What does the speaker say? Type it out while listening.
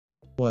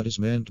What is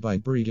meant by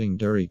breeding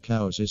dairy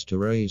cows is to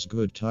raise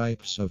good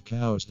types of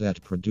cows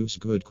that produce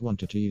good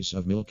quantities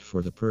of milk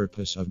for the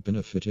purpose of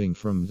benefiting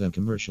from them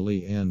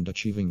commercially and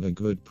achieving a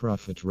good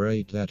profit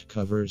rate that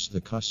covers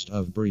the cost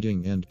of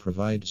breeding and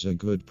provides a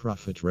good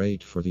profit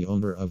rate for the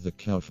owner of the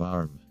cow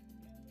farm.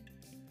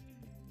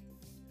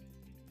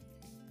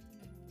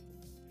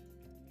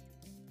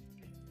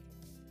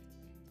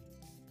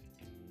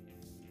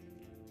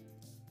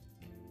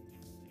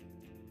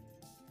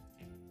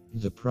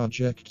 The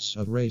projects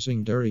of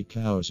raising dairy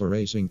cows or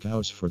raising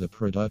cows for the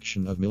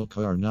production of milk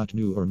are not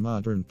new or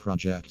modern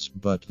projects,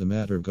 but the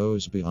matter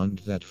goes beyond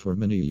that for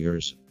many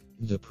years.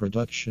 The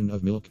production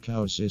of milk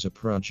cows is a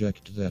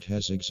project that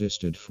has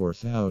existed for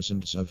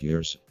thousands of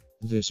years.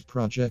 This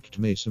project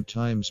may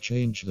sometimes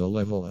change the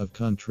level of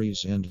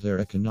countries and their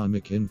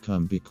economic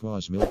income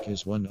because milk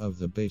is one of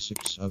the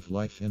basics of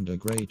life and a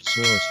great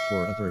source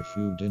for other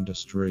food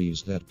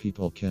industries that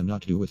people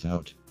cannot do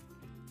without.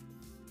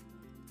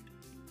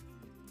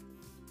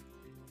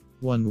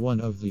 One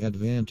of the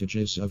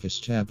advantages of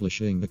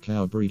establishing a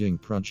cow breeding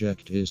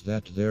project is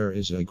that there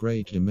is a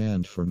great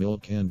demand for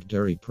milk and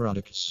dairy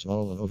products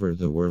all over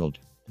the world.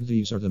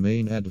 These are the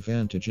main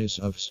advantages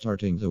of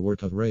starting the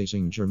work of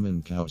raising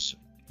German cows.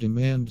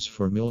 Demands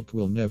for milk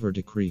will never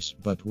decrease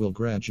but will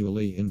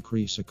gradually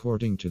increase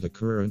according to the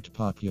current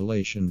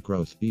population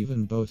growth.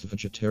 Even both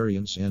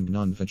vegetarians and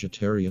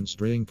non-vegetarians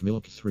drink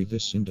milk. 3.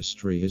 This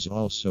industry is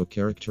also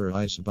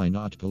characterized by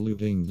not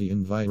polluting the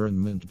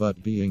environment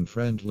but being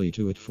friendly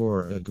to it.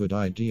 4. A good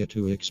idea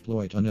to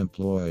exploit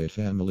unemployed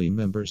family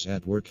members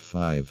at work.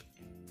 5.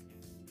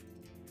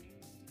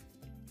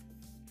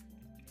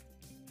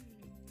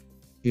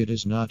 It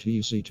is not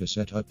easy to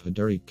set up a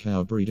dairy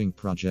cow breeding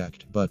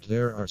project, but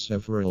there are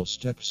several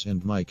steps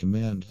and my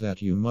command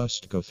that you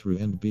must go through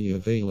and be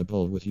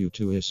available with you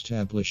to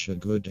establish a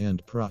good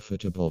and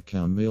profitable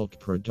cow milk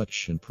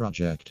production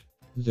project.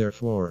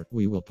 Therefore,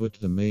 we will put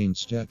the main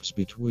steps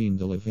between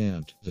the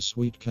Levant, the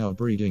sweet cow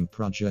breeding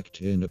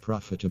project in a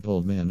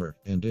profitable manner,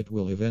 and it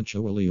will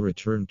eventually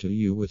return to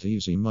you with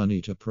easy money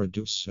to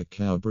produce a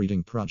cow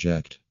breeding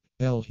project.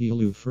 El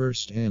Hilu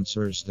first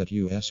answers that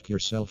you ask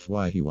yourself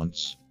why he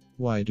wants.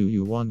 Why do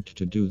you want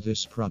to do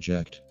this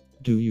project?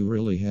 Do you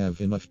really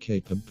have enough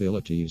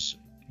capabilities?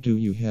 Do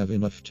you have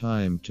enough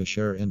time to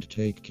share and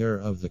take care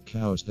of the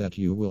cows that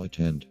you will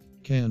attend?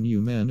 Can you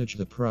manage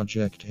the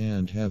project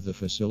and have the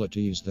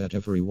facilities that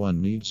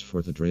everyone needs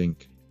for the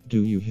drink?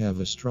 Do you have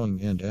a strong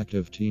and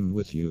active team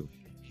with you?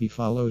 He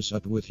follows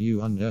up with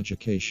you on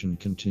education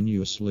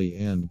continuously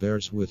and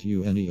bears with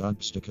you any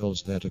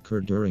obstacles that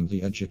occur during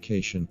the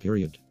education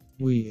period.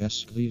 We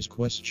ask these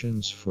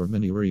questions for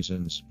many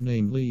reasons,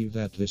 namely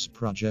that this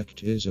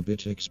project is a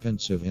bit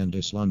expensive and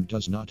Islam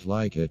does not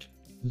like it.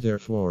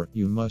 Therefore,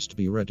 you must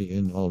be ready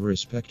in all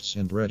respects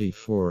and ready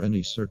for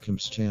any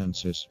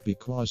circumstances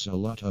because a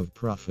lot of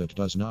profit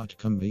does not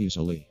come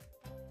easily.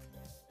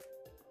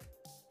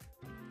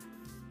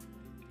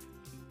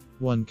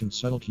 1.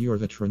 Consult your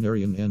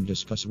veterinarian and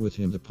discuss with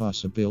him the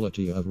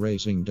possibility of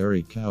raising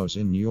dairy cows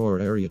in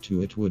your area.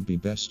 2. It would be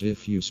best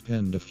if you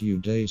spend a few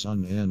days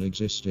on an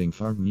existing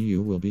farm.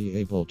 You will be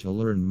able to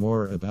learn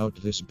more about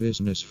this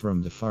business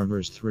from the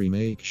farmers. 3.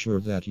 Make sure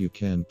that you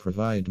can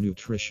provide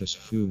nutritious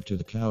food to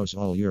the cows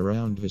all year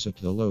round. Visit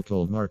the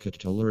local market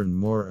to learn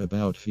more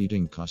about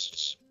feeding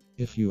costs.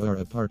 If you are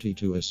a party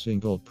to a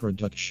single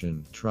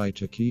production, try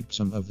to keep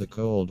some of the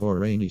cold or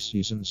rainy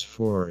seasons.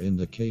 4. In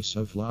the case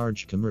of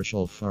large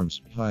commercial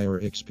farms, hire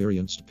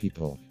experienced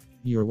people.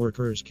 Your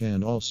workers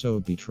can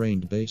also be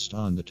trained based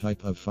on the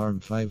type of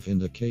farm. 5. In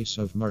the case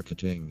of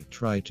marketing,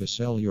 try to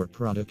sell your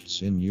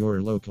products in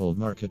your local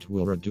market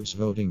will reduce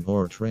voting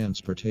or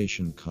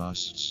transportation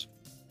costs.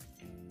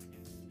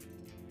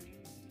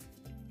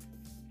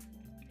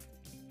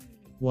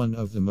 One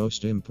of the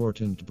most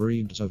important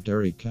breeds of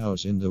dairy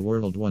cows in the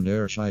world. 1.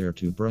 Ayrshire.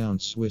 2. Brown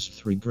Swiss.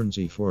 3.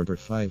 Guernsey Forder.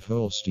 5.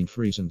 Holstein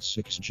Friesian.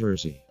 6.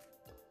 Jersey.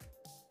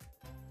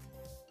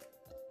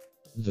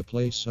 The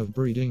place of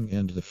breeding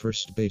and the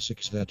first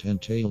basics that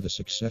entail the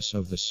success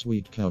of the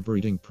sweet cow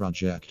breeding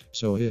project.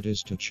 So it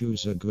is to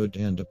choose a good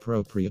and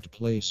appropriate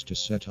place to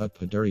set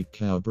up a dairy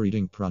cow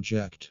breeding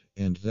project,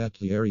 and that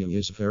the area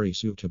is very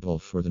suitable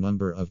for the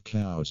number of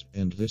cows,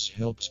 and this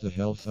helps the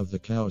health of the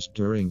cows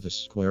during the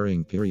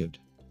squaring period.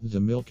 The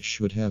milk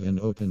should have an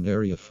open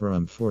area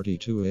from 40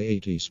 to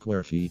 80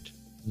 square feet.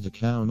 The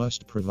cow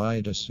must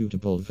provide a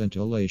suitable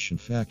ventilation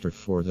factor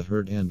for the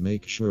herd and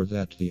make sure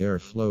that the air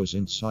flows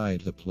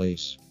inside the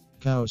place.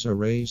 Cows are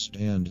raised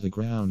and the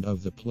ground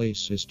of the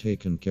place is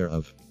taken care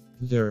of.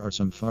 There are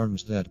some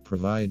farms that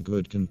provide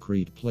good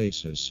concrete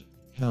places.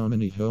 How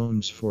many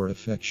homes for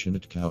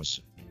affectionate cows?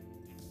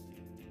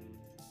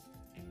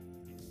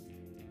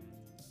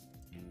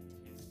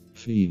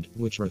 Feed,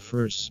 which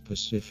refers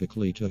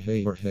specifically to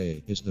hay or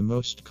hay, is the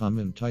most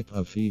common type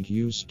of feed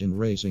used in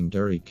raising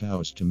dairy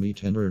cows to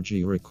meet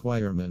energy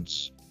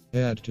requirements.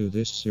 Add to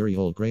this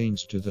cereal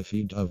grains to the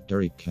feed of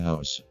dairy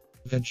cows.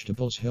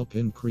 Vegetables help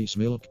increase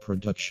milk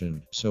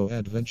production, so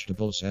add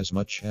vegetables as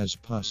much as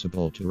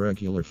possible to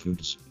regular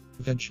foods.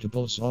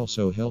 Vegetables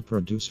also help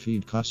reduce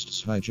feed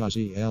costs.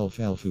 Hijazi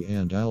alfalfa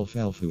and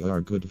alfalfa are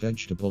good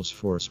vegetables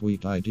for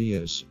sweet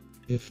ideas.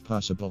 If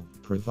possible,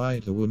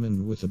 provide the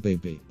woman with a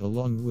baby,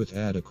 along with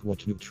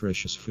adequate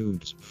nutritious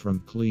foods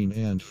from clean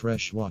and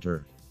fresh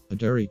water. A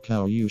dairy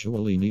cow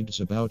usually needs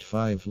about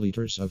 5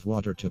 liters of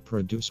water to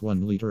produce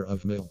 1 liter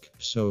of milk,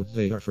 so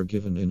they are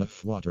forgiven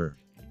enough water.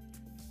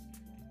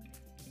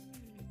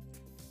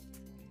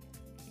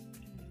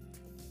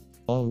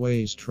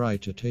 Always try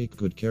to take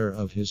good care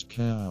of his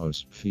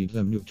cows, feed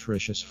them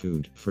nutritious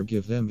food,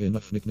 forgive them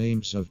enough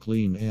nicknames of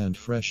clean and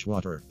fresh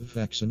water,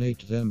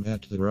 vaccinate them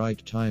at the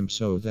right time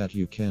so that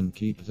you can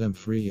keep them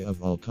free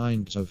of all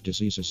kinds of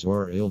diseases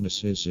or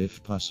illnesses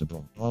if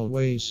possible.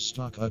 Always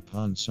stock up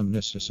on some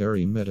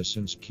necessary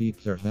medicines,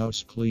 keep their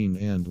house clean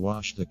and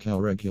wash the cow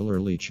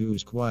regularly.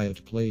 Choose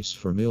quiet place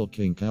for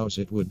milking cows.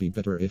 It would be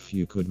better if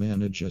you could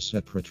manage a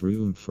separate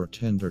room for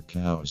tender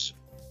cows.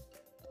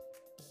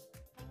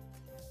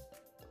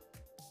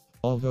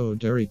 Although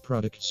dairy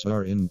products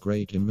are in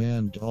great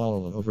demand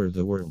all over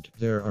the world,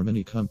 there are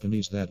many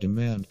companies that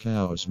demand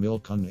cow's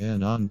milk on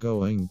an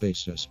ongoing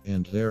basis,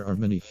 and there are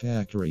many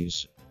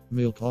factories.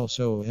 Milk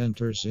also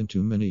enters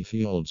into many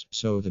fields,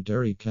 so the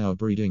dairy cow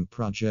breeding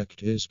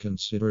project is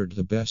considered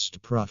the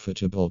best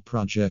profitable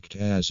project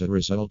as a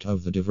result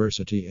of the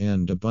diversity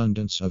and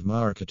abundance of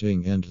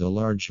marketing and the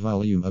large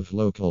volume of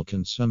local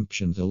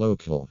consumption. The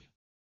local